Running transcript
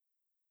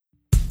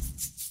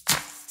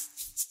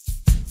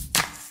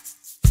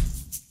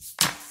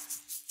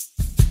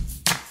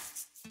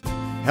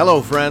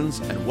Hello, friends,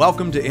 and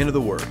welcome to Into the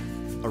Word,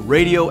 a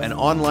radio and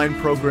online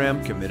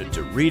program committed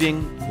to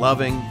reading,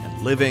 loving,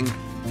 and living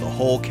the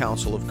whole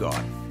counsel of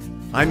God.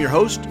 I'm your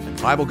host and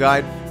Bible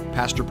guide,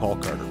 Pastor Paul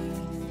Carter.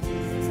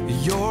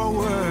 Your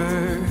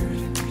word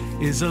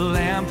is a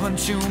lamp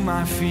unto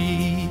my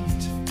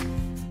feet.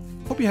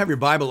 Hope you have your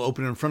Bible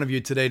open in front of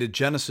you today to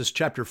Genesis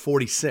chapter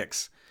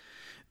 46.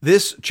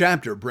 This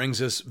chapter brings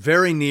us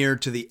very near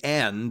to the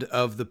end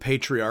of the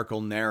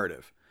patriarchal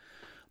narrative.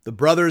 The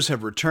brothers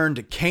have returned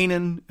to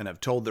Canaan and have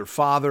told their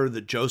father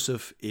that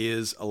Joseph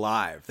is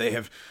alive. They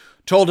have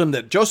told him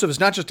that Joseph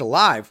is not just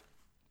alive,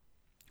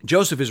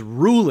 Joseph is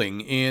ruling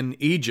in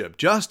Egypt,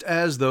 just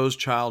as those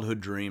childhood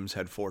dreams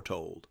had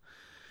foretold.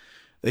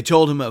 They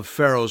told him of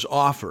Pharaoh's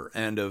offer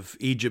and of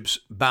Egypt's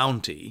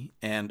bounty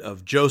and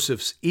of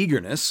Joseph's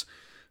eagerness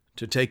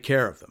to take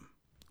care of them.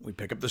 We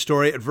pick up the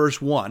story at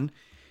verse 1.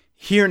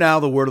 Hear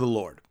now the word of the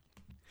Lord.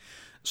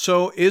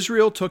 So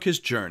Israel took his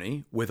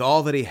journey with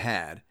all that he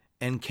had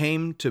and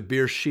came to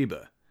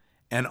Beersheba,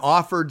 and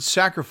offered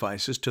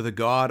sacrifices to the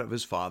God of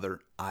his father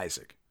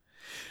Isaac.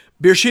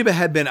 Beersheba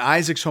had been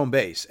Isaac's home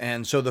base,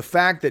 and so the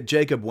fact that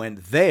Jacob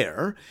went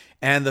there,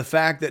 and the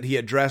fact that he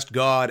addressed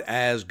God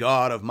as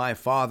God of my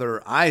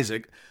father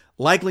Isaac,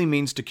 likely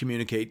means to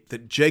communicate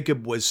that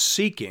Jacob was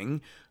seeking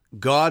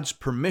God's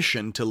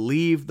permission to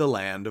leave the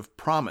land of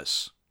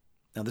promise.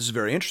 Now, this is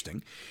very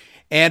interesting,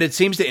 and it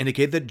seems to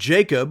indicate that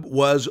Jacob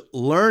was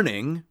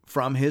learning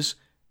from his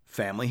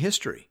family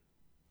history.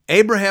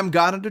 Abraham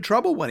got into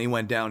trouble when he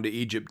went down to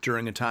Egypt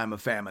during a time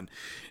of famine.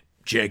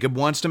 Jacob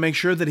wants to make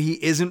sure that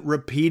he isn't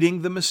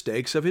repeating the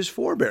mistakes of his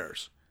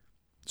forebears.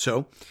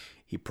 So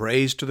he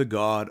prays to the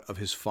God of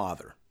his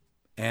father,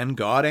 and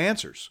God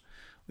answers.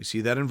 We see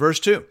that in verse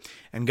 2.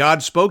 And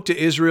God spoke to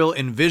Israel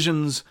in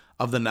visions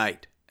of the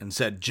night and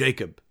said,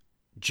 Jacob,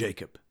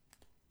 Jacob.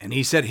 And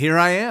he said, Here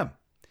I am.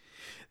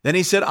 Then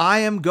he said, I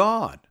am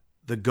God,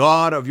 the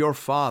God of your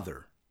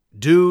father.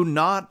 Do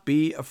not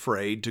be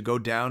afraid to go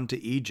down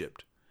to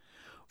Egypt.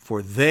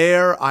 For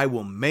there I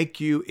will make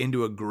you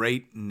into a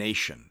great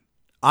nation.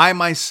 I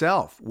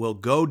myself will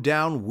go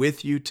down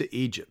with you to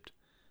Egypt,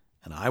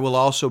 and I will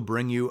also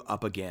bring you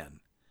up again.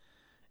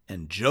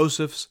 And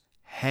Joseph's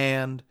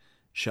hand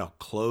shall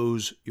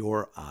close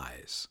your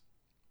eyes.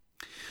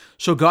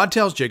 So God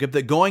tells Jacob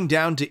that going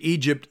down to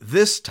Egypt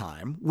this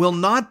time will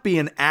not be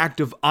an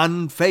act of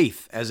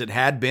unfaith as it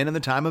had been in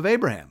the time of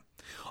Abraham.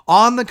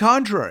 On the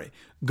contrary,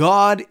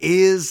 God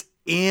is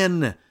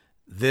in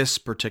this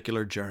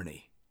particular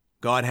journey.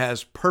 God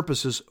has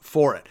purposes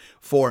for it.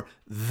 For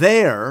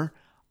there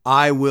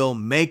I will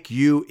make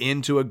you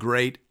into a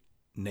great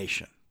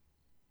nation.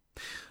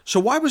 So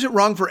why was it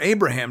wrong for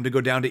Abraham to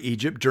go down to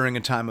Egypt during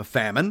a time of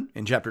famine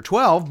in chapter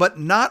 12, but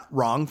not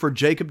wrong for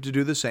Jacob to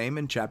do the same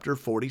in chapter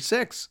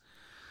 46?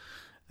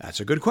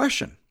 That's a good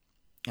question.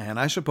 And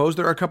I suppose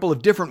there are a couple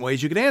of different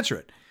ways you could answer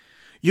it.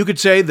 You could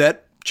say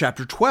that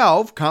chapter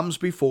 12 comes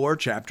before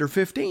chapter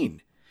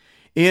 15.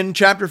 In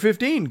chapter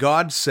 15,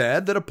 God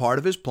said that a part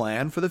of his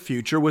plan for the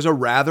future was a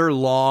rather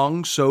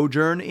long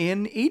sojourn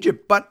in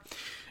Egypt, but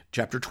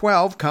chapter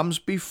 12 comes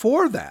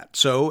before that,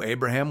 so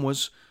Abraham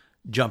was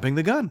jumping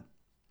the gun.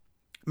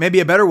 Maybe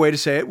a better way to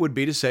say it would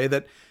be to say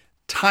that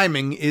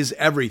timing is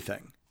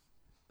everything.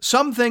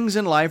 Some things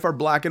in life are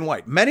black and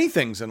white. Many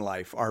things in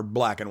life are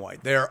black and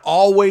white. They're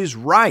always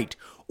right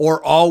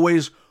or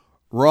always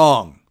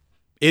wrong.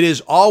 It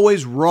is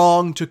always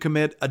wrong to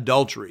commit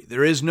adultery.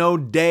 There is no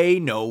day,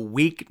 no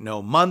week,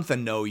 no month,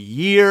 and no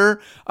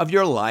year of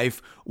your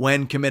life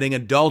when committing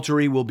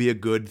adultery will be a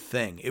good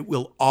thing. It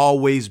will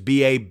always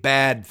be a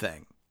bad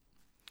thing.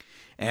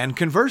 And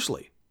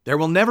conversely, there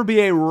will never be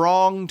a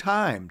wrong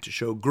time to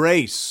show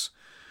grace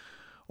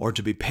or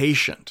to be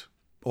patient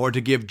or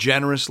to give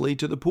generously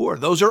to the poor.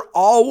 Those are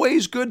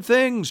always good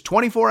things,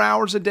 24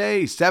 hours a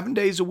day, 7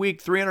 days a week,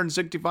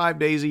 365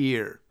 days a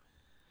year.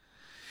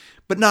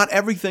 But not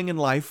everything in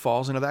life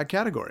falls into that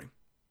category.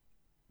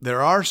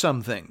 There are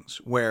some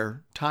things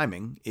where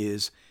timing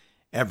is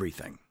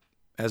everything.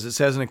 As it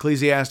says in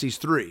Ecclesiastes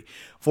 3,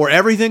 for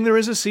everything there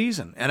is a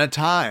season and a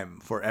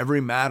time for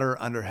every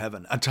matter under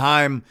heaven, a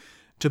time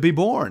to be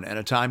born and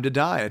a time to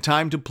die, a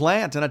time to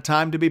plant and a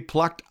time to be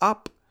plucked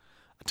up,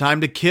 a time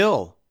to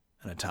kill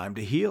and a time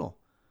to heal,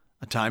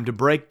 a time to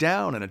break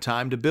down and a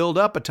time to build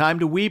up, a time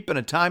to weep and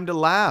a time to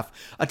laugh,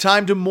 a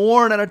time to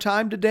mourn and a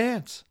time to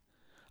dance.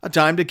 A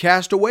time to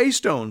cast away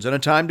stones and a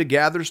time to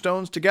gather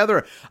stones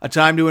together, a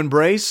time to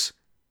embrace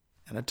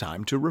and a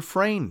time to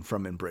refrain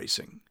from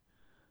embracing,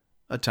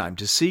 a time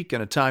to seek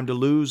and a time to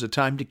lose, a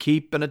time to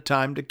keep and a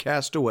time to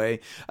cast away,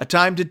 a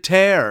time to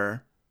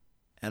tear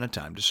and a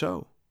time to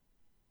sow,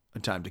 a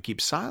time to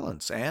keep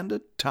silence and a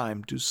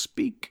time to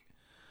speak,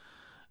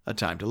 a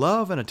time to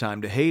love and a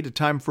time to hate, a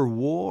time for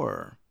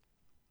war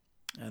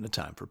and a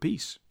time for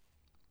peace.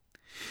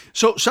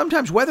 So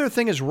sometimes whether a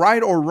thing is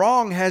right or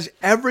wrong has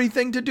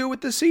everything to do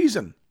with the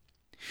season.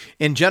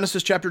 In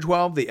Genesis chapter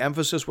 12, the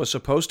emphasis was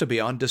supposed to be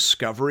on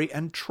discovery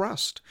and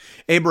trust.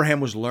 Abraham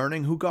was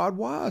learning who God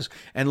was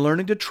and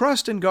learning to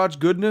trust in God's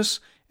goodness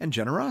and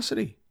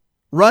generosity.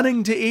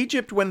 Running to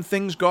Egypt when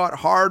things got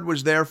hard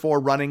was therefore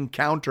running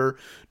counter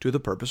to the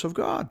purpose of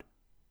God.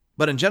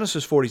 But in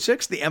Genesis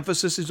 46, the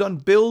emphasis is on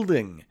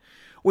building.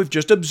 We've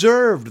just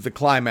observed the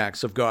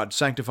climax of God's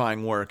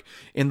sanctifying work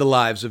in the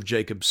lives of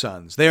Jacob's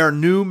sons. They are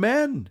new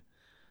men.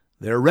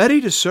 They're ready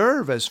to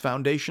serve as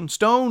foundation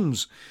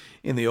stones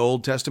in the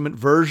Old Testament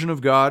version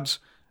of God's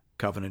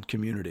covenant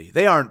community.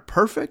 They aren't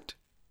perfect,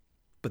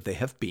 but they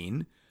have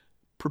been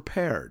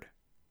prepared.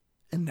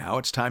 And now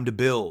it's time to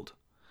build.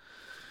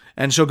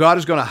 And so God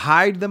is going to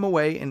hide them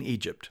away in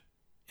Egypt,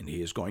 and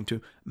he is going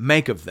to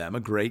make of them a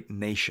great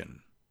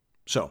nation.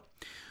 So,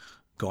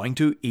 going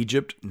to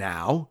Egypt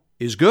now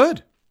is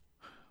good.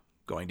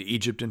 Going to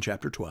Egypt in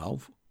chapter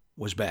 12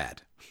 was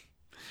bad.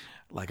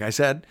 Like I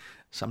said,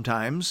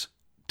 sometimes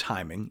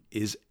timing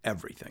is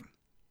everything.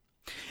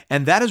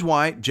 And that is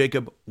why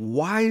Jacob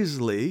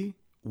wisely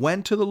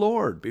went to the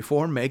Lord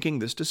before making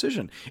this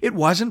decision. It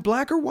wasn't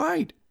black or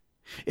white.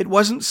 It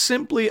wasn't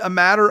simply a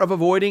matter of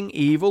avoiding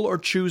evil or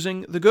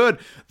choosing the good.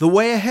 The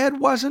way ahead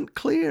wasn't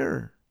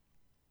clear.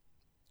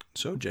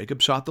 So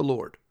Jacob sought the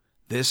Lord.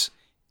 This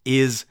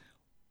is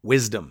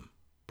wisdom.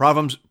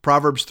 Proverbs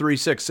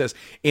 3:6 says,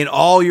 "In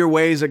all your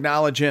ways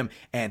acknowledge him,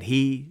 and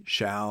he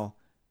shall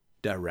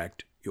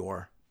direct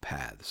your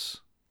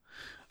paths."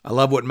 I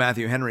love what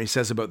Matthew Henry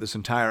says about this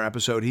entire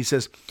episode. He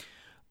says,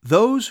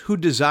 "Those who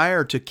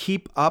desire to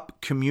keep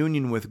up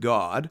communion with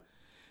God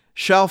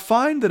shall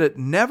find that it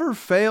never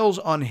fails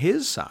on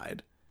his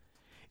side.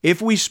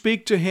 If we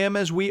speak to him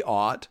as we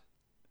ought,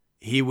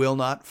 he will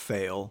not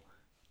fail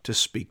to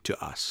speak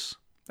to us."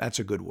 That's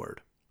a good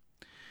word.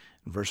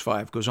 And verse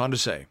 5 goes on to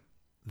say,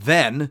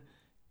 "Then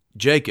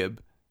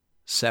Jacob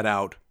set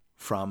out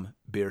from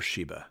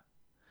Beersheba."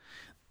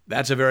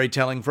 That's a very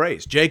telling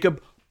phrase.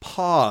 Jacob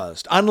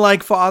paused.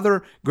 Unlike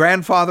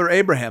grandfather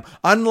Abraham,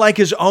 unlike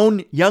his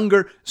own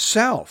younger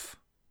self,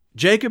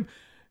 Jacob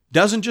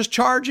doesn't just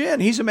charge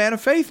in. He's a man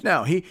of faith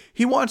now.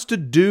 He wants to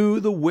do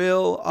the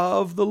will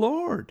of the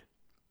Lord.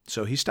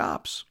 So he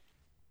stops.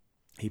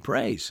 He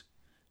prays.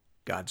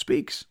 God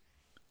speaks.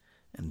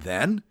 And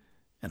then,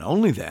 and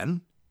only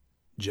then,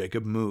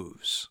 Jacob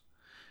moves.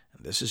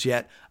 And this is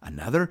yet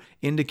another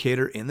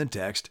indicator in the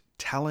text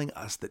telling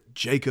us that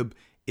Jacob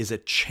is a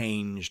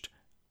changed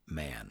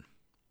man.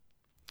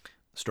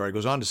 The story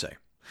goes on to say,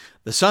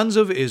 "The sons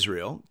of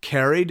Israel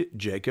carried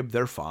Jacob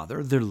their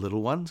father, their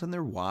little ones, and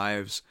their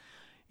wives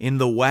in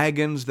the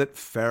wagons that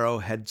Pharaoh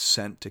had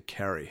sent to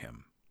carry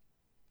him.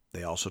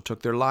 They also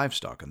took their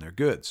livestock and their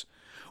goods,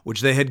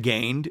 which they had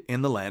gained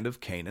in the land of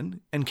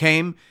Canaan, and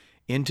came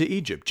into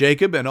Egypt.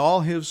 Jacob and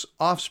all his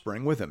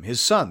offspring with him,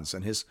 his sons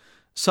and his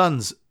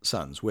sons'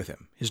 sons with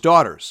him, his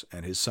daughters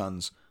and his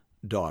sons'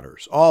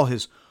 daughters. All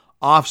his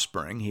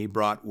offspring he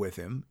brought with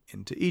him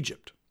into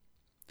Egypt.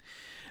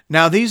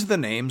 Now these are the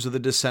names of the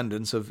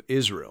descendants of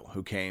Israel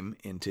who came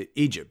into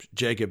Egypt,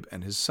 Jacob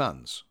and his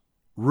sons.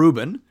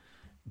 Reuben,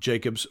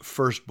 Jacob's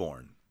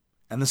firstborn,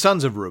 and the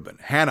sons of Reuben,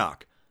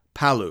 Hanok,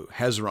 Palu,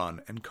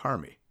 Hezron, and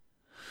Carmi.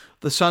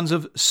 The sons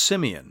of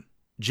Simeon,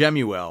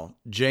 Jemuel,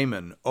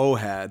 Jamin,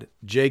 Ohad,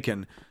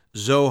 Jachin,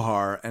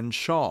 Zohar, and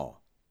Shaul,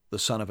 the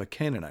son of a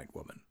Canaanite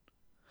woman.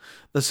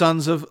 The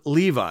sons of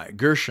Levi,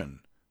 Gershon,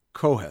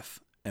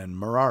 Kohath, and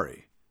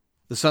Merari.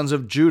 The sons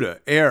of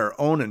Judah, Er,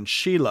 Onan,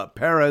 Shelah,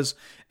 Perez,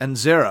 and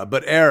Zerah,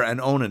 but Er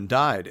and Onan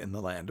died in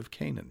the land of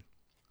Canaan.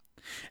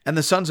 And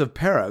the sons of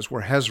Perez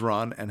were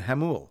Hezron and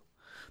Hamul.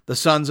 The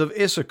sons of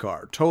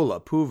Issachar, Tola,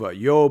 Puvah,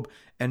 Yob,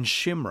 and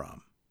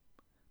Shimram.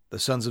 The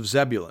sons of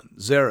Zebulun,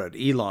 Zered,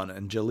 Elon,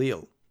 and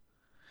Jaleel.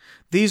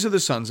 These are the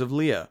sons of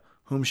Leah,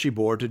 whom she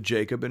bore to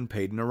Jacob in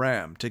Padan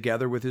Aram,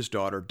 together with his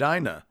daughter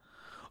Dinah.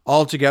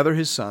 Altogether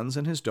his sons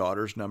and his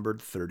daughters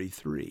numbered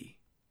 33.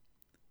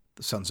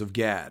 The sons of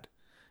Gad,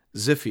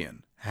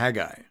 Ziphion,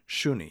 Haggai,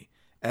 Shuni,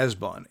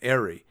 Esbon,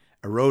 Eri,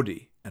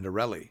 Arodi, and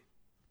Areli.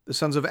 The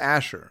sons of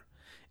Asher,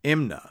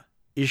 Imnah,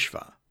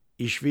 Ishva,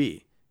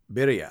 Ishvi,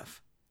 Biriath,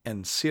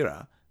 and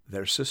Sirah,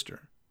 their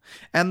sister.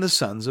 And the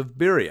sons of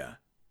Beriah,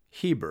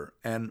 Heber,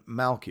 and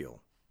Malchiel.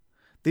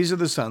 These are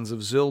the sons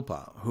of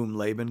Zilpah, whom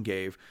Laban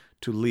gave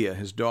to Leah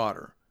his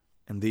daughter,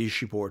 and these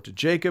she bore to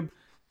Jacob,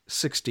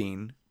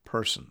 16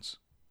 persons.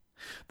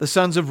 The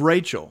sons of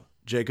Rachel,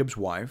 Jacob's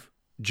wife,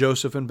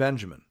 Joseph and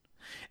Benjamin.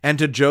 And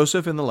to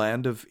Joseph in the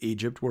land of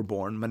Egypt were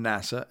born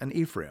Manasseh and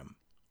Ephraim,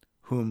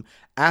 whom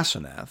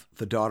Asenath,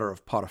 the daughter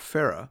of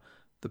Potipharah,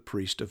 the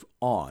priest of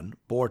On,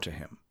 bore to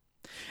him.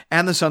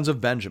 And the sons of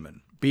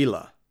Benjamin,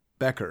 Bela,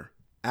 Becher,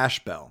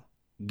 Ashbel,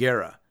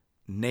 Gera,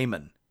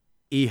 Naaman,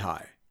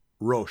 Ehi,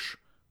 Rosh,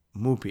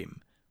 Mupim,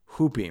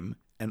 Hupim,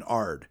 and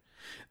Ard.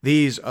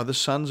 These are the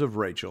sons of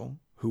Rachel,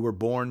 who were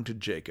born to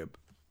Jacob,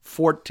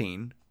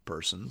 14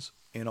 persons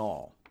in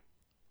all.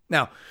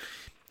 Now,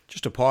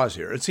 just to pause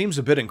here, it seems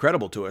a bit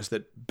incredible to us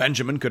that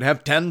Benjamin could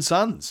have 10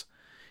 sons.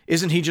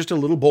 Isn't he just a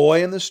little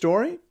boy in this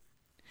story?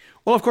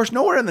 Well, of course,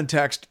 nowhere in the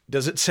text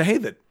does it say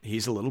that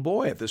he's a little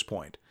boy at this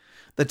point.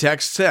 The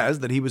text says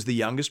that he was the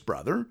youngest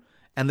brother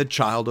and the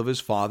child of his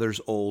father's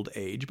old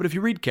age. But if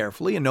you read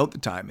carefully and note the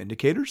time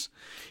indicators,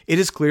 it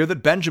is clear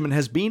that Benjamin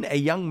has been a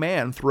young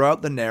man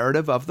throughout the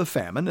narrative of the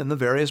famine and the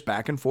various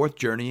back and forth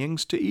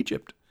journeyings to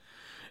Egypt.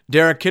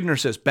 Derek Kidner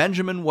says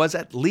Benjamin was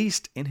at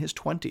least in his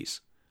 20s,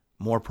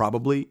 more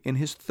probably in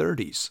his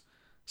 30s,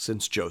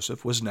 since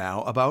Joseph was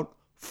now about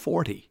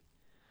 40.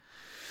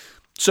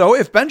 So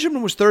if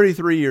Benjamin was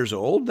 33 years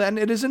old, then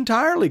it is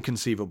entirely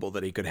conceivable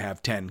that he could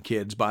have 10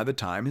 kids by the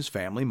time his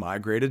family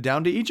migrated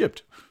down to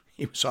Egypt.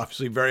 He was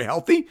obviously very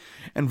healthy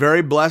and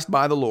very blessed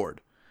by the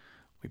Lord.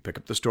 We pick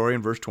up the story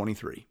in verse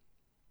 23.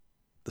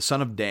 The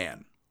son of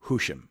Dan,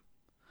 Hushim.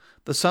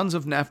 The sons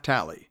of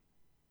Naphtali,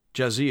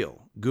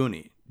 Jaziel,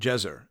 Guni,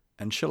 Jezer,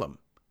 and Shillem.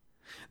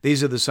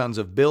 These are the sons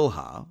of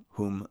Bilhah,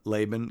 whom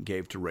Laban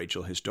gave to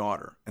Rachel his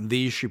daughter, and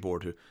these she bore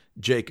to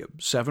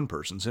Jacob, 7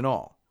 persons in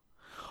all.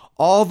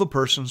 All the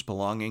persons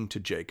belonging to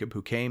Jacob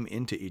who came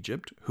into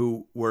Egypt,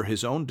 who were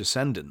his own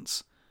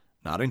descendants,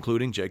 not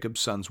including Jacob's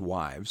sons'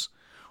 wives,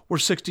 were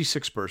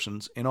 66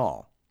 persons in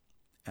all.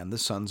 And the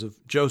sons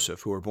of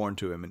Joseph who were born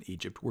to him in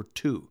Egypt were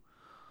 2.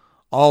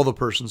 All the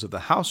persons of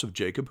the house of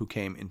Jacob who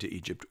came into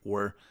Egypt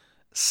were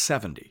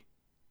 70.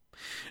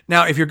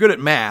 Now, if you're good at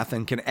math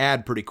and can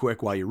add pretty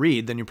quick while you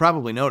read, then you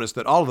probably notice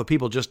that all of the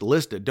people just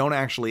listed don't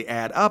actually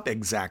add up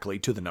exactly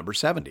to the number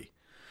 70.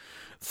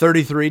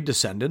 33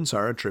 descendants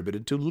are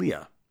attributed to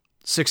Leah,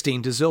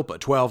 16 to Zilpah,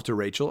 12 to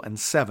Rachel, and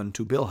 7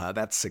 to Bilhah.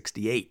 That's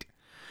 68.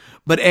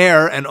 But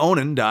Er and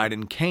Onan died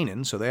in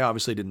Canaan, so they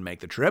obviously didn't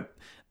make the trip.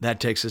 That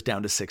takes us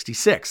down to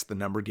 66, the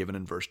number given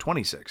in verse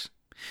 26.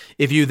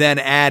 If you then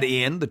add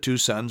in the 2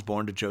 sons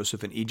born to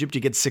Joseph in Egypt, you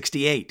get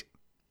 68.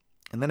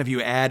 And then if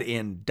you add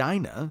in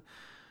Dinah,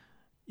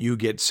 you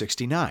get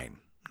 69,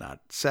 not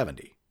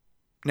 70.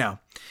 Now,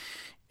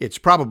 it's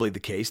probably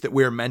the case that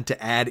we are meant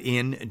to add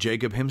in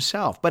Jacob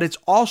himself, but it's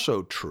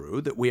also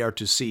true that we are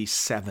to see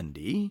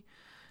 70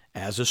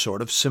 as a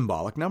sort of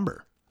symbolic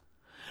number.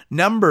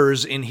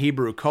 Numbers in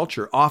Hebrew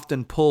culture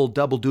often pull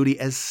double duty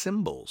as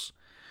symbols.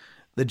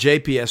 The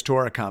JPS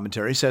Torah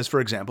commentary says, for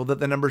example, that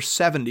the number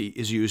 70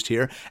 is used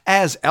here,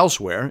 as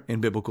elsewhere in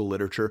biblical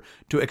literature,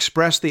 to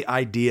express the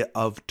idea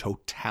of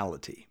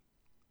totality.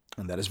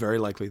 And that is very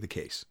likely the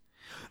case.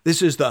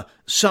 This is the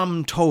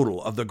sum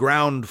total of the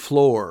ground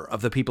floor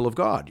of the people of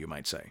God, you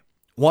might say.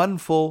 One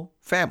full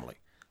family,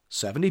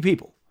 70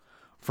 people,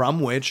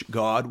 from which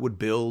God would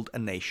build a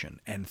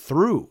nation, and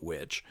through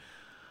which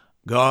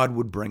God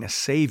would bring a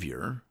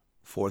Savior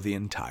for the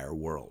entire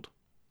world.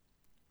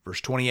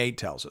 Verse 28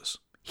 tells us,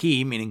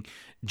 he, meaning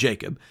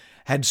Jacob,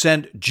 had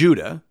sent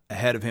Judah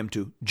ahead of him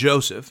to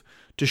Joseph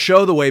to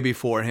show the way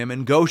before him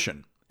in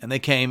Goshen, and they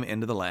came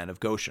into the land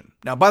of Goshen.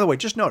 Now, by the way,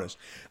 just notice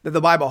that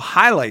the Bible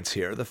highlights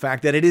here the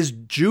fact that it is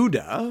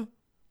Judah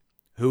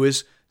who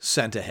is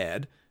sent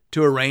ahead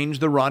to arrange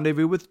the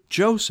rendezvous with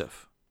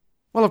Joseph.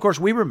 Well, of course,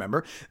 we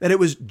remember that it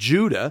was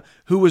Judah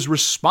who was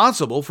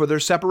responsible for their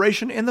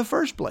separation in the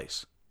first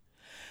place.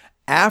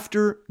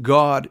 After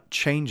God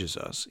changes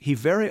us, he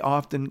very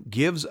often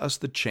gives us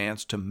the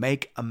chance to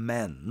make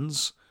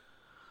amends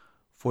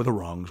for the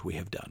wrongs we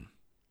have done.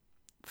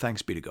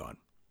 Thanks be to God.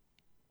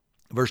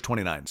 Verse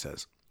 29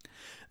 says,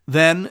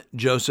 Then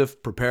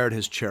Joseph prepared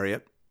his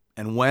chariot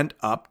and went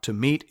up to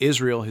meet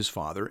Israel his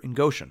father in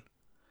Goshen.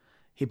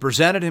 He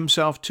presented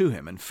himself to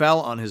him and fell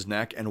on his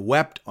neck and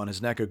wept on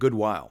his neck a good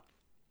while.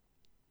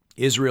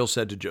 Israel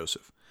said to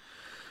Joseph,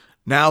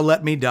 Now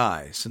let me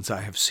die, since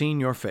I have seen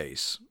your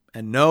face,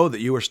 and know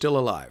that you are still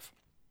alive.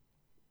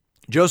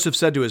 Joseph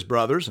said to his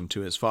brothers and to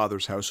his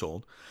father's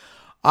household,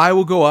 I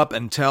will go up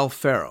and tell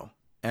Pharaoh,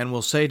 and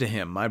will say to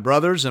him, My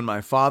brothers and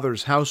my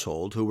father's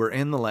household, who were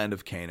in the land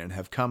of Canaan,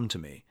 have come to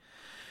me.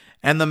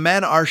 And the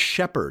men are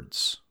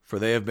shepherds, for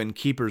they have been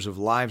keepers of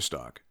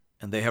livestock,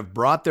 and they have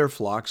brought their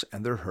flocks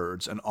and their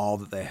herds and all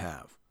that they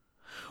have.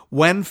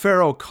 When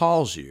Pharaoh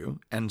calls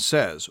you and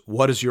says,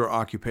 What is your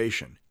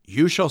occupation?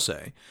 You shall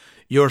say,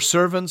 Your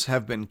servants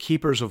have been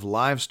keepers of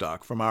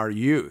livestock from our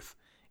youth,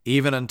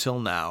 even until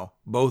now,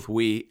 both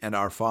we and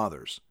our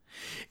fathers,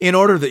 in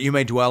order that you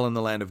may dwell in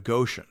the land of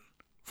Goshen,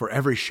 for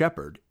every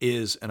shepherd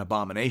is an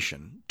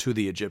abomination to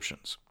the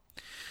Egyptians.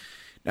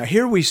 Now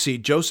here we see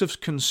Joseph's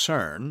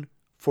concern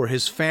for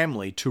his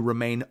family to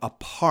remain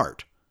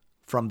apart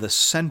from the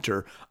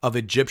center of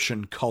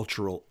Egyptian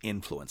cultural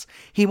influence.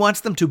 He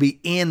wants them to be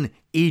in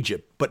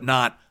Egypt, but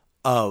not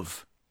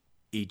of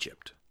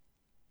Egypt.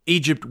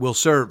 Egypt will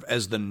serve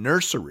as the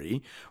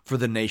nursery for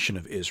the nation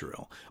of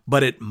Israel,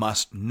 but it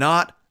must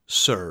not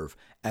serve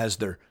as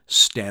their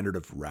standard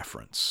of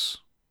reference.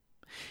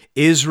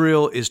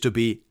 Israel is to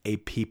be a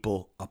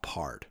people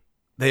apart.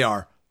 They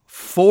are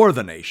for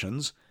the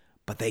nations,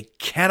 but they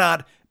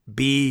cannot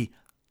be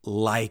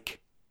like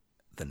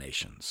the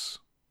nations.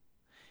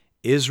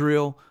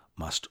 Israel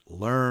must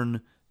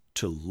learn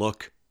to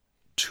look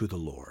to the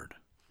Lord.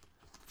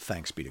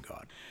 Thanks be to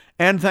God.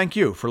 And thank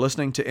you for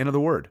listening to Into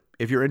the Word.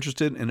 If you're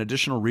interested in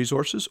additional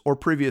resources or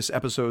previous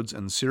episodes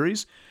and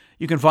series,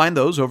 you can find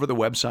those over the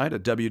website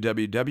at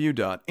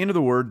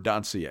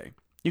www.intotheword.ca.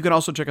 You can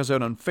also check us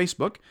out on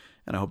Facebook,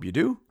 and I hope you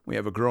do. We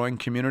have a growing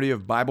community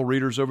of Bible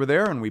readers over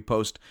there, and we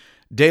post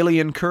daily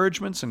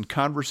encouragements and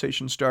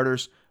conversation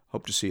starters.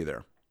 Hope to see you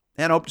there.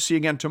 And I hope to see you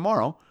again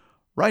tomorrow,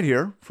 right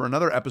here, for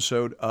another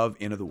episode of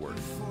Into the Word.